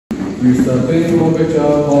विस्तारते मोक्याच्या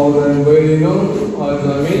भावनां बहिणीनो आज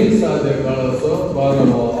आम्ही साध्या काळाचो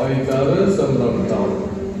 12वा आयतार संभ्रमता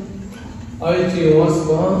आयची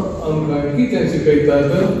वाचपां आमकां कितें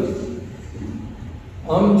शिकयतात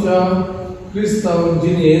आमच्या क्रिस्तांव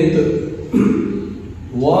जिणेंत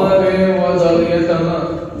वारे वादळ येताना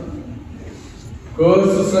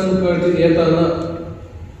कर्ज संकट येताना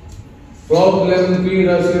प्रॉब्लेम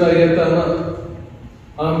पिडा शिडा येताना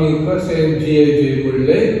आम्ही कशें जियेचे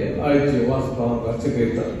म्हणलें आयचे वाचपां आमकां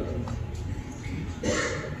शिकयतात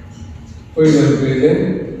पयलें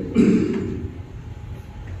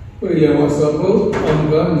वाचप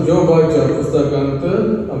आमकां जोबाच्या पुस्तकांत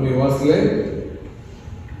आमी वाचलें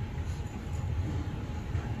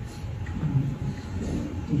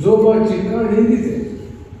जोबाची काणी कितें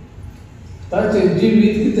ताचें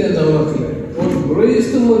जिवीत कितें जावन आसलें तो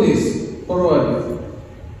ग्रेस्त मनीस परवादीत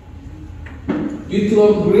इतलो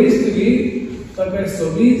ग्रेस्त की ताका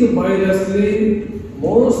सगळींच बायल आसली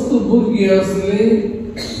मस्त भुरगीं आसली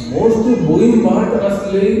मस्त भूंय भाट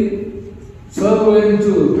आसली सर्वेंट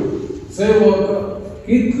सेवक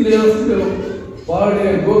कितले आसल्यो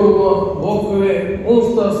पाडे गोरवां बोकळे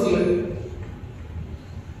मस्त आसले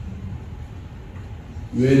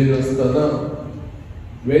वेळ नासतना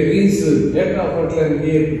वेगळीच एका फाटल्यान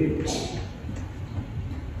एक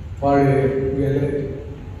पाडे गेले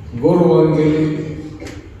गोरवां गेली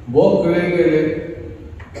बोकळे गेले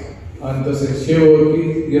आनी तशें शेवकी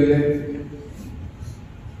गेले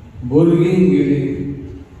भुरगीं गेली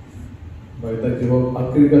ताची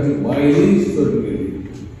आफ्रिकाची बायली चड गेली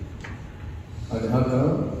आनी हाका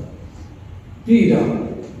पिडा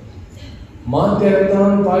माथ्यार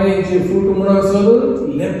पांयचे फूट म्हणसर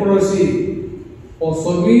लेप्रोसी हो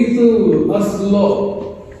सगळीच आसलो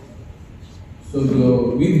सगळो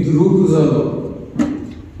विद्रूप जालो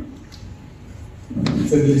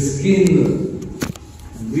सगळी स्किन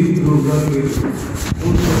विद्रूप जाली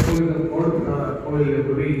पळयले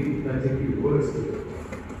बरी ताची कितें परिस्थिती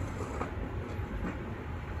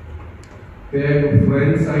ते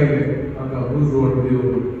फ्रेंड्स आयले हाका उजवड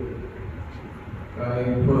दिवन कांय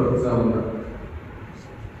फरक जावना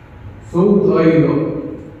चवथ आयलो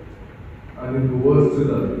आनी वर्स्ट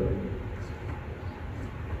जालें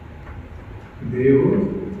देव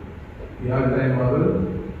ह्या टायमार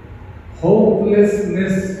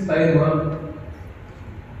होपलेसनेस टायमार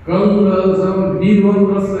कंगाल जावन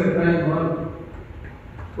डिवन असले टायमार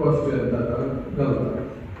क्वेश्चन ताका घालता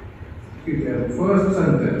कित्याक फर्स्ट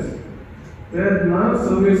सेंटेंस तेन्ना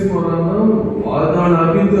सर्वेस्परान वादळा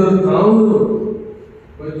भितर जावन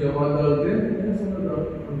खंयचें वादळ तें समजता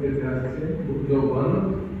आमचे तें आसलें जोबान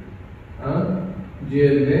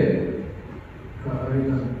जियेल्लें कांय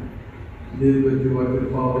ना दीर्घ जिवाचेर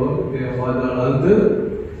पावलो त्या वादळांत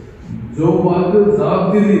जोबाक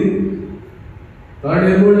जाप दिली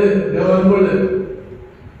ताणें म्हणलें देवान म्हणलें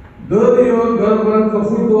दर्यो गर्भांत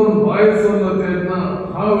फुटोवन भायर सरलो तेन्ना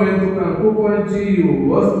हांवें तुका कुपाची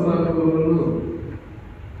वस्त्रां करून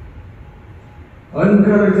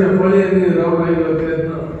अंकाराच्या फळयांनी रावडायलो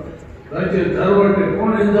तेन्ना ताचे दरवाटे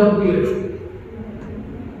कोणें दाबले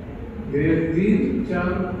हे 3-4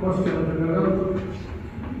 क्वेश्चन ताका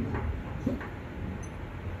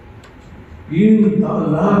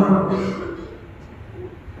ल्हान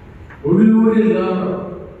व्हडली व्हडली ल्हान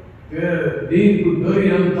ते डीप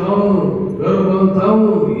दर्यान थांबून गर्भान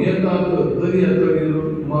थांबून येतात दर्या तडीर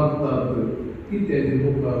मारतात कितें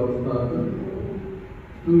मुखार वचतात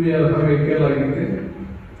तुवें हांवें केलां कितें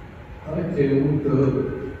ताचें उतर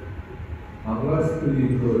हांगाच तुजी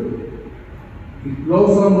घड इतलो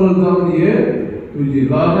सांबाळ जावन ये तुजी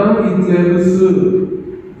ल्हानां इतलेंच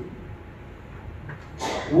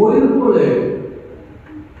वयर पळय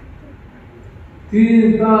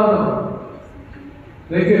 3 तारा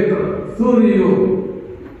नखेत्रां सूर्य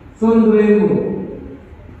चंद्रेमू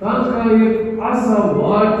तांकां एक आसा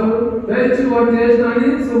वाट तेची वाटेर तांणी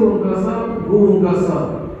चलूंक आसा भोंवूंक आसा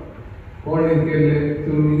कोणें केलें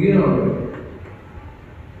तुमी गिरावलें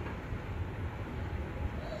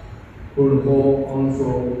पूण हो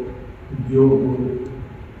आमचो जोग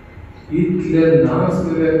इतले नास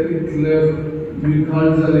केले इतले विखाळ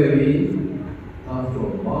जाले न्ही तांचो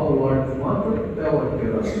भाव वाट मात्र त्या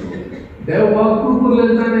वाटेर आसलो देवाक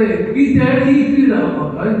पुरलें ताणें कितें ही पिडा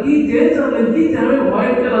म्हाका कितें जालें कितें हांवें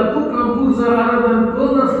वायट केलां तुका पुरसार आराधन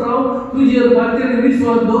करनासलो तुजे खातीर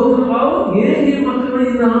विश्वास दवरलो हें म्हाका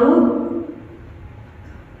मागीर हांव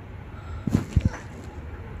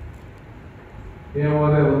हे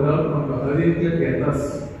वारें वदाळ म्हाका हर एकले घेतास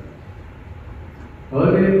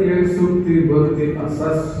हर एकले सुक्ती भक्ती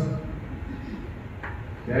आसाच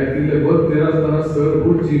त्या किल्ले भक्ती आसतना सर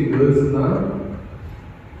उठची गरज ना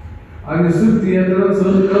आणि सुट्टी येताना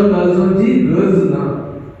चल घालची गरज ना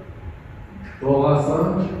तो असा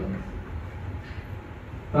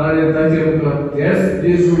ताणे ताचे मुखार तेच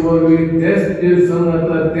जेजू वरवी तेच जेजू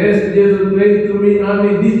सांगता तेच जेजू काही तुम्ही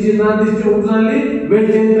आम्ही दिसची ना दिसची उजाली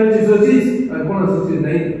वेळेन ताची सचीच आणि कोणा सचीच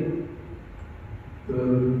नाही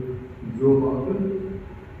तर जो बाप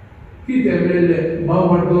किती वेळेले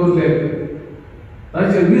भावट दवरले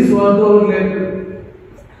ताचे विश्वास दवरले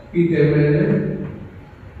किती वेळेले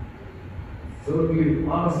सगळी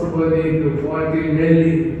आस बरी फाटी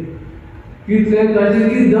मेली कितले ताचे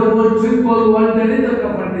की डबल ट्रिपल वांटणे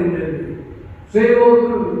ताका फाटी मेली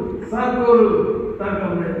सेवक साकर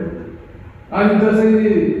ताका मेली आणि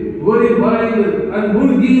तसे वरी बायल आणि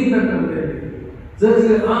मुलगी ताका मेली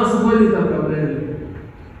जसे आस बरी ताका मेली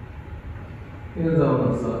हे जावन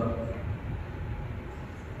आसा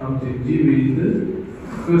आमचे जिवीत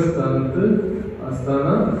कश्टांत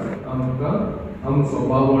आसतना आमकां आमचो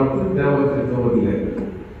बावट देवाचे दवरले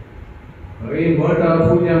काही भट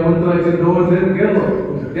पुजा मंत्राचे दवरले गेलो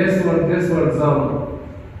देसवड जावन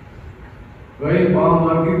काही पाव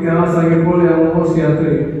मार्गी त्या सांगे पळय मोस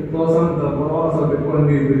यात्रे तो सांगता बरो आसा ते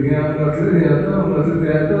पणबी भुरग्यांक घातले ते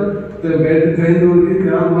आता ते बेड थंय दवरली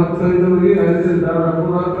त्या मात थंय दवरली आनी ते दारा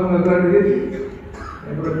पुरा कम काडली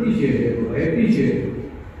हे पिशे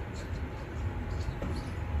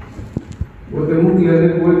वो ते मुखले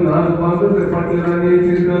कोई नाद पांग ते पाटलाने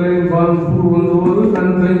चिरकाले बाल पुरवून दवरून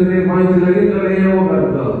आणि थंय ते पांच लगे कडे येवो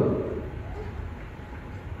करता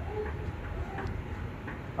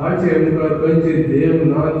आचे मुखार खंयचे देव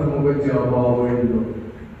नाथ मोगाचे अभाव वयलो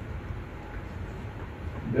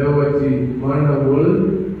देवाची मांडावळ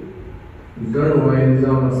जणवायन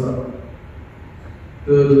जावन आसा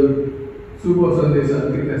तर शुभ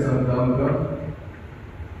संदेशात कितें सांगता आमकां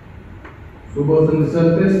शुभ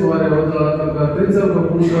संदेशात ते सुवारे वता ताका तेच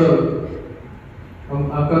पुंतर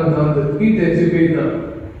आकांतांत कितें शिकयता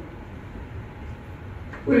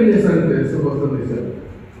पयले सांगते शुभ संदेशात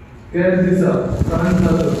त्याच दिसा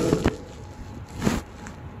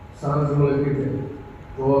सांज म्हळ्यार कितें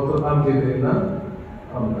तो आमचे तेन्ना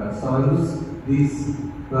आमकां सांज दीस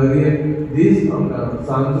दीस आमकां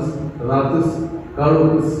सांज रातस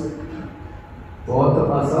काळोखस तो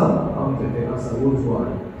आसा आमचे ते आसा उजवाड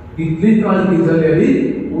कितली काळजी जाल्यारी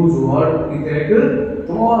उजवाड कित्याक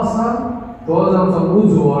तो आसा तोच आमचो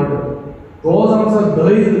उजवाड तोच आमचो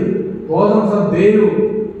धैर्य तोच आमचो देव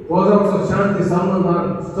तोच आमचो शांती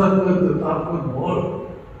समाधान सतत ताकद बळ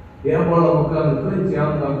ह्या बळा मुखार खंयचे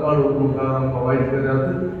आमकां काळोख मुखार आमकां वायट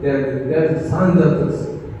करात त्या सांज जातच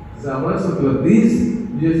जावं सगळो दीस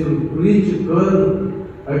जेजू प्रीच कर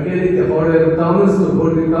अकेली ते थोडे तावनस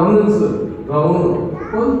भोटी तावनस रावून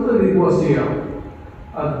कोणतरी वसिया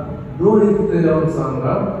दोन्ही कितें जावन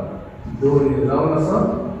सांगा दोन्ही जावन आसा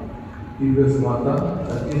दिवस माता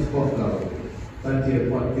ताचीच पोटला ताचेर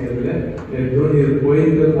पातयले हे दोन्ही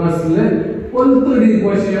पयलीं आसले कोणतरी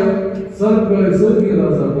वसिया सर्गील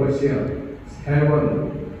आसा वसिया हेवन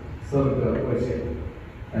सर्ग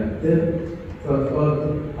वसिया ते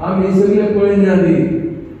आमी सगळे पळयनारी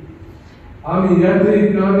आमी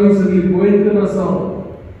यात्रेक आमी सगळी पळयत आसा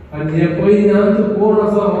आणि हे पळयनात कोण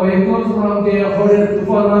आसा हो एकच आमचे व्हडे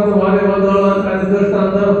तुफानांत वारे वादळांत आनी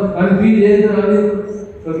दश्टांत आनी पिजेंत आनी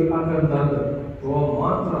सगळी आकांतांत तो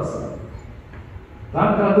मात्र आसा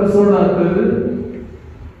ताका आतां सोडात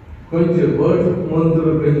खंयचे भट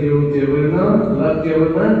मंत्र खंयचे येवचे वरना लागचे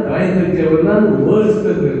वरना कांय करचे वरना वर्स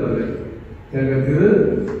करताले त्या खातीर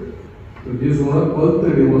दीस म्हणून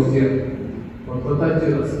कोणतरी वचचे तो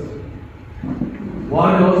ताचेर आसा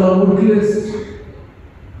वारे वता उठलेच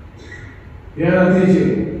या रात्रीचे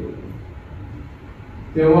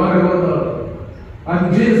ते वारे वता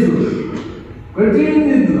आनी जेजू कठीण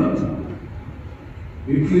दिसला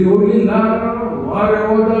इतली व्हडली ल्हान वारे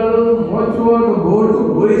वताळ मोचवत घोट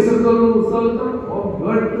भंय सकल उसळटा हो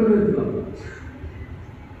घट्ट दिसला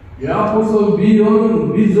ह्या पासून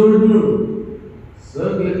भियोन बिजोडून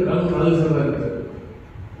सगळे कंगाल जाले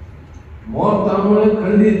मोतामुळे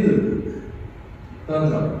खंडित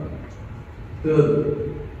तांकां तर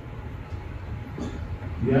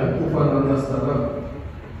ह्या तुफानांत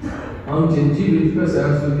आसतना आमचें जिवीत कशें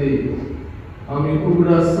आसूं तें आमी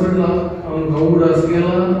उगडास चडला आमकां उगडास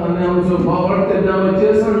केला आनी आमचो बावट त्या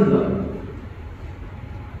देवाचेर सांडला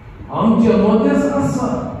आमच्या मध्येच आसा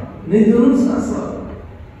न्हिदूनच आसा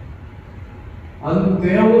आनी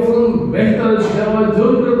ते वचून बेश्टान देवा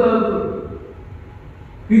जोग करतात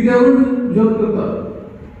कित्याक जोग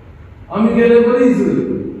करतात आमी गेले बरीच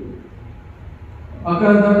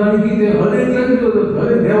आकांतांत आमी कितें हरेकल्यान जोग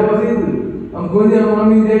हरे देवाचेर कोणी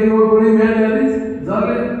आमी देव कोणी मेळ्ळ्यारीच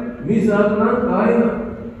जालें मीस आसना कांय ना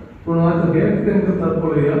पूण आतां हें तांकां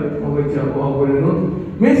पळया मोगाच्या बाबा न्हू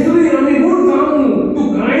मेस्त्री आमी कोण सांगू तूं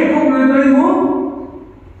कांय कळनाय न्हू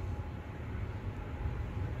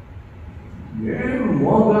हें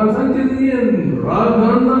मोगान सांगचें न्ही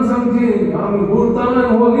रागान सांगचें आमी बोलताना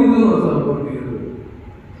हो न्हिदून आसा पटीर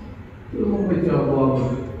तो मोगाच्या बाबा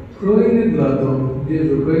खंय न्हिदला तो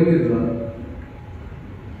जेजू खंय न्हिदला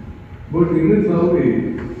बोटी न्हिदला उबी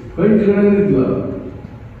खंयचे कडेन न्हिदला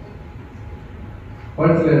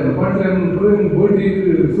फाटल्यान खंय बोटीक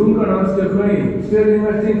सुंकण आसचें खंय स्टेरींग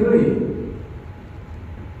आसचें खंय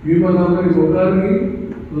विमाना बरी मुखार गी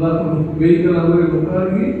वेहिकला बरी मुखार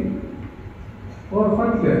गी और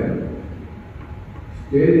फाटल्यान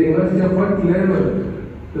स्टेरींग आसचें फाटल्यान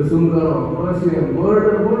तें सुंकण अशें बर्ड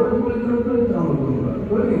करता तुमकां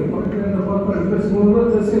खंय फाटल्यान फाटल्यान तें सुंकण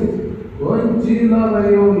तशेंच खंयची लाग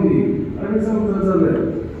येवंक दी आनी सांगता जाल्यार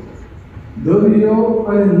दर्यो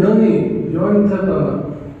आनी न्हंय जॉयन जाता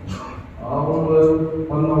हांव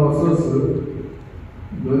 50 वर्सां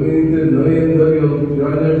दोनी ते न्हंयेन दर्यो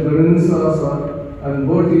जॉयन कडेन आसा आनी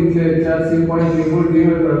बोट इतले 400-500 बोटी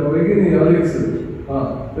मेळटा पळय की न्ही अलेक्स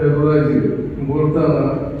ते बुराचेर बोलतना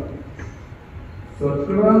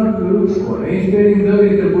सकाळांक कोणेय स्टेरींग दवरी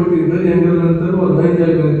ते बोटी दर्यान गेले नंतर वा न्हंय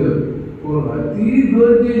जाले नंतर पूण अती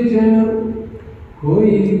गरजेचें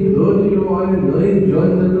खंय दर्यो आनी न्हंय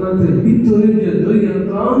जॉयन जातना ते भितरचे दर्यान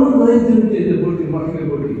काम न्हंयचे ते बोटी मागले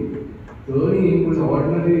बोटी तरी पूण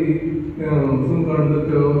ऑर्डिनरी सुंकण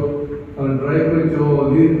जाच्यो ड्रायव्हरच्यो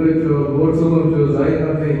लीडरच्यो बोट चलोवच्यो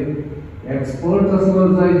जायना ते एक्सपर्ट आसलो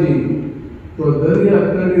जायची तो दर्या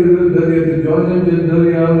दर्या जॉर्जाचे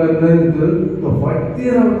दर्या न्हंयत तो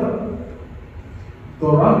फाटीं रावता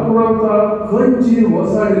तो रावता खंयची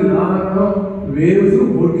वसाडी ल्हान वेव्स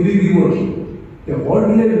बोटली घेवन ते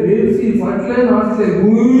व्हडले वेव्सी फाटल्यान आसले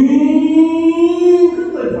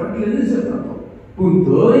फाटल्यान दिसता पूण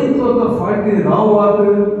थंय तो फाटीं रावात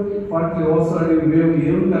फाटले वसाडी वेव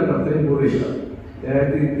येवन ताका थंय बरयता त्या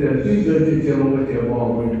ती गरजेचें मोगाचें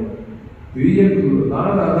भाव म्हणटा ती एक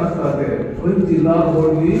ल्हान आसता ते खंयची लाग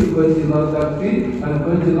व्हडली खंयची लाग धाकटी आनी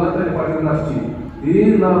खंयची लाग ताच्या फाटीं नासची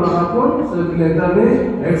ती लाग राखून सगळें ताणें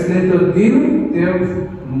एक्सिलेटर दिवन ते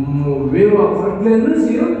वेवा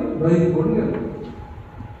फाटल्यानच येवन न्हंयत पडून गेलो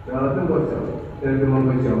त्याला ते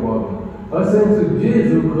मोगाचें भाव अशेंच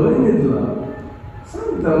जेजू खंय न्हिदला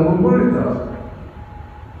सांगता बरयता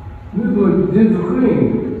न्हिदलो जेजू खंय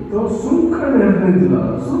तो सुंकण्यार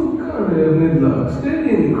न्हिदला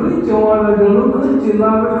स्टेरींग खंयचे वाडा गेलो खंयची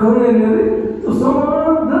लाग खंय येयले तो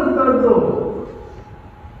समान धरता तो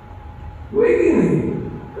वयगी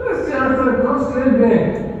कशें आसा कसलें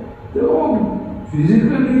बँक तो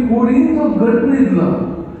फिजिकली कुडीन तो घट न्हिदला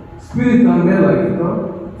स्पिरितान गेला तो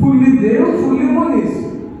फुल्ली देव फुल्ली मनीस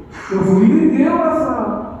तो फुल्ली देव आसा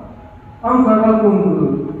आमकां लागून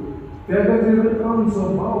त्या खातीर आमचो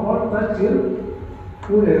भाव ताचेर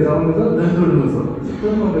फुडें जावन धडधड नसो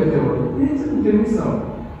मोगाचें मिसांव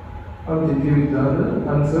आमच्या जिवितांत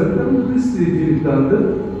आनी सर्टन क्रिस्ती जिवितांत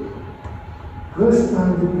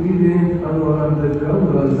कश्टांत पिडेंत आनंदांत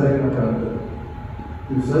गंभीर जायनाका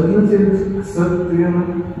सगळें सत्यन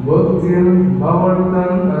भक्तीन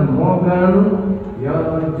भावार्थान आनी मोगान ह्या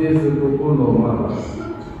जेजूक उलो मारा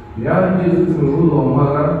ह्या जेजूक उलो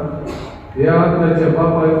मारा ह्या ताच्या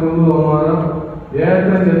बापायक उलो मारा ह्या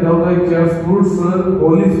ताच्या दोगांच्या फ्रुट्स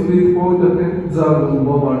होली स्पिरीट पळयता तें जावन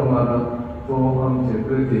बोबाट मारा तो आमचे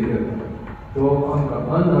गरजे करता तो आमकां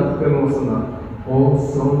अनाथ करून वचना हो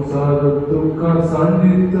संवसार तुका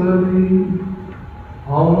सांडितली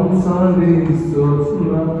हांव सांडिचोच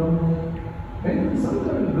ना हें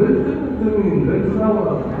सांगता तुमी घट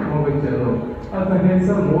रावा मोगाचें आतां हें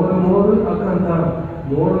मोर आकांता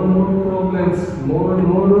मोर प्रॉब्लेम्स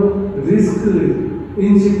मोर रिस्क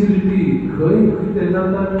इनसिक्युरिटी खंय कितें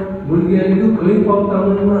जाता भुरग्यांक खंय पावता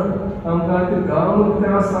म्हणना आमकां आतां काम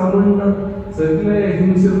कितें आसा म्हणना सगळे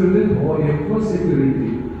इनसिक्युरिटी हो एकलो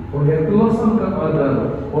सिक्युरिटी हो एकलोच आमकां आदार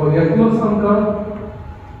हो एकलोच आमकां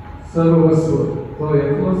सर्वस्व तो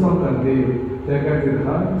एकलोच आमकां देव त्या खातीर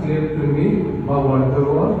हाचेर तुमी भावार्थ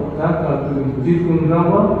दवरा ताका तुमी जिखून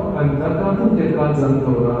रावा आनी ताका तुमच्या काळजांत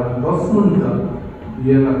दवरा आनी तोच म्हणटा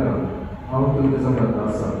येनाका हांव तुमच्या सांगात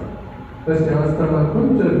आसा तशें आसतना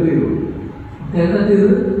खंयचो देव त्या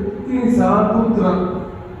खातीर ती 7 उतरां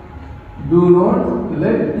do not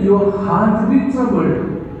let your heart B troubled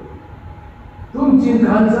तुमची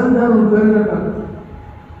काळजांत घालून करनाका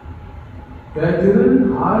त्या खातीर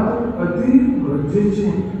हार्ट अति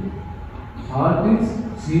गरजेचें Heart is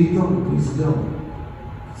seat of wisdom,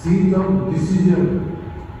 seat of decision,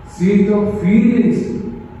 seat of feelings,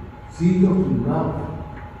 seat of love.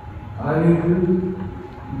 आणि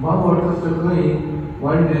भाव वाटता खंय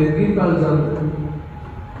वांटेकी काल सांगता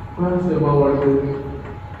कशें बावळटा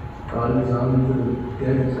काल सांगता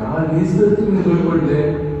त्या कालीच तर तुमी गडबडले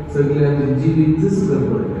सगळ्यांचे जिवीतच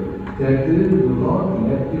गडबडले त्या खातीर do not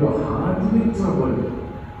let your heart B troubled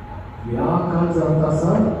ह्या काल सांगता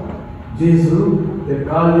आसा जेजू ते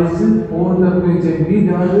कालीच पोट आपणेचे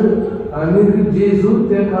बिडाड आनी जेजू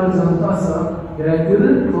ते काल सांगता आसा त्या खातीर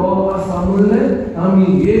तो आसा म्हणलें आमी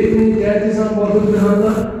एक न्ही त्या दिसा पवित्र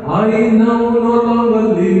सांगता I now no longer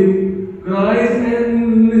live Christ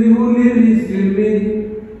end you lives in मी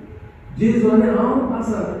जेजू आनी हांव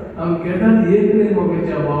आसा आमी केदार एक न्ही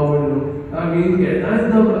मोगाच्या बावळलो आमी केदार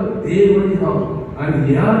देव आनी हांव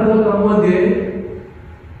आनी ह्या दोगा मध्ये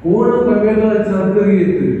कोण वेगळा चांदर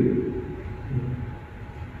येत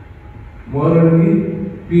मरणगी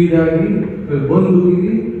पिडागी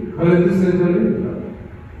बंदुकी खरे दुसरे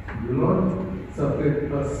do not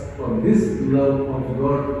separate us from this love of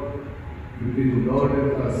God between God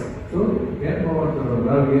and us. So, get power to the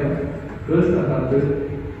Ravia, first another,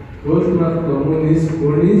 first not communist,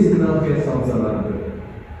 Konis na ke samsaranda.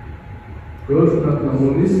 First not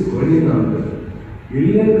communist, Koni nanda.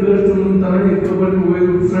 Ille first muntana ikkabadi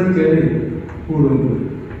way front keli pudungu.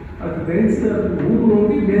 At tense uru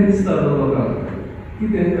ngi bench taraloga. Ki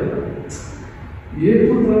tense ये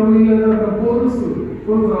पुत्रावणी का पोरस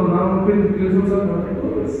पुत्र नाम पे केसो सा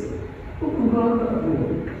पोरस तो पुराना वो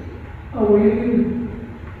अब ये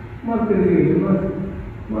मार कर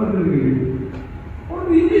गई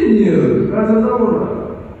और इंजीनियर का सजा बोला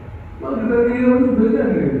मार कर गई और भेजा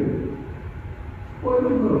नहीं और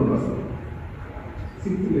तो करो ना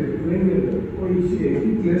सिक्ले लेंगे कोई चीज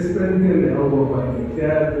सिक्ले स्पेंड कर ले आओ बाबा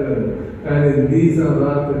क्या आणि दिसा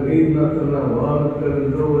रात नीट नातना वार कर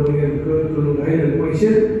दवनियन करतून घायले पैसे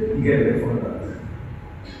गेले फोनात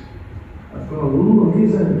आता उरू की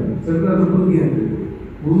जाय सगळा तो बघियान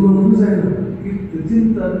उरू जाय की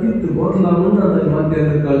चिंता कित बदला म्हणा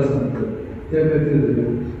मध्यान काल सांगतो त्या खातीर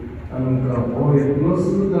आमकां हो एकलो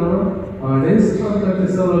सुद्दां आडेस सांगता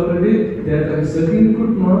सगळ्याकडे त्या सगळीं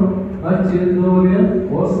कुटुंबां आजचे दवरया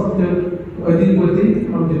हो सब्जेक्ट अधिपती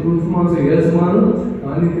आमचे कुटुंबाचे यजमान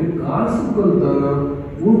आणि ते काळ सुकलताना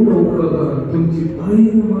उंड उकलताना तुमची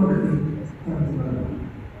बहीण मागणी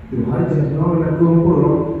तुमच्या नावाला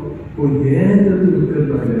करून पण हे जर तुम्ही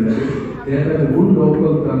करता त्याला उंड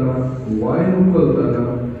उकलताना वाईन उकलताना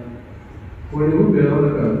कोणी उभे राहू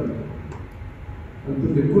नका आणि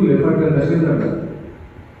तुमचे फुले फाटल्यान असे नाका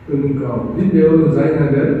तुमकां जिल्ल्यावरून जायना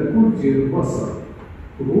जाल्यार खुर्चेर बसा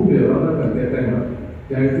उभे राहू नाका त्या टायमार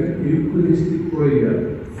त्या खातीर युक्तिस्टीक पळयात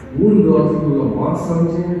उंड असलेलो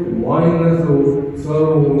मांसांचे वायन असो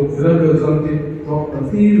सर्व द्रव्य आमचे तो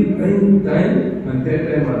अतीव काही टायम आणि त्या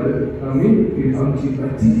टायमार आमी आमची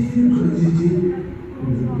अतीव गरजेची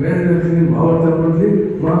मेहनतीने भावार्थामधली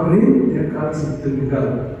मागणी त्या काळ तुम्ही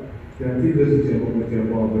करा त्या अति गरजेच्या मोठ्या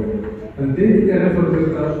भावाकडे आणि ते त्या रेफर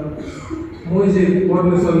करतात मोजे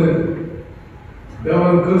कोण सल्ले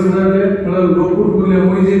देवान कसं जाले म्हणून लोकूर बोलले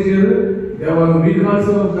मोजेचेर देवान विकास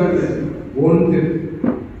जाले कोण ते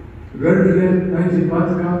रडले तांची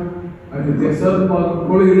पातका आणि ते सर्पाक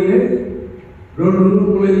पळयले रडून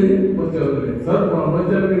पळयले बचावले सर्पाक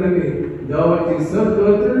बचाव केला की देवाची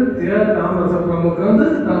सकत त्या तामाचा प्रमुखान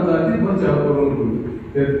तांकां ती बचाव करून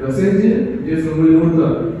ते तसेच जे समोर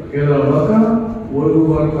उरता केला म्हाका वयर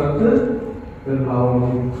उबार करता तर हांव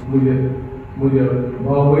म्हज्या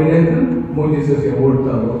भाव भयण्यांक मनीस अशें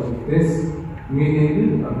ओडटालो तेच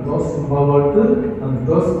मिनींग आनी तोच भावार्थ आनी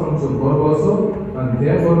तोच आमचो भरवसो आनी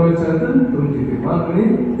त्या भरवशांत तुमची ती मागणी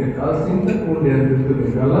ते कास्टिंग कोंड्यान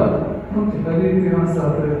तुमी घाला आमचे खाली ते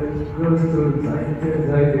आसात गरज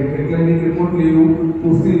जायते केटल्यांनी ती पोटली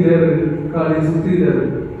पुस्तिल्यार काळी सुतिल्यार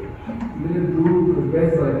म्हणजे दूध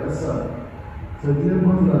बेजाय आसा सगळे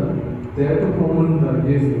म्हणटात ते तो म्हणटा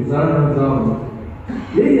जेजू जाणा जावन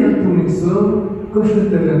येया तुमी कश्ट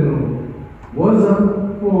केले न्हू वजा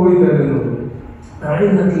पळयताले न्हू काळी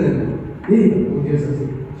घातले न्हू म्हणजे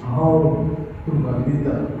हांव तुमकां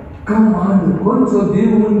दिता कमांड खंयचो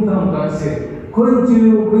देव म्हणटा आमकां अशें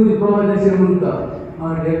खंयची प्रवाजाचें म्हणटा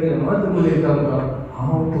आनी एकले मात उलयता आमकां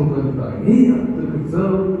हांव तुमकां दिता येया तुमी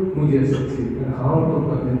जग म्हजे शक्ती आनी हांव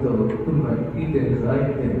तुमकां दितलो तुमकां कितें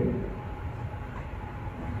जाय तें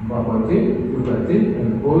बाबाचे पुताचे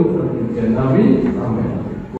आनी पवित्र नांवान आमेन.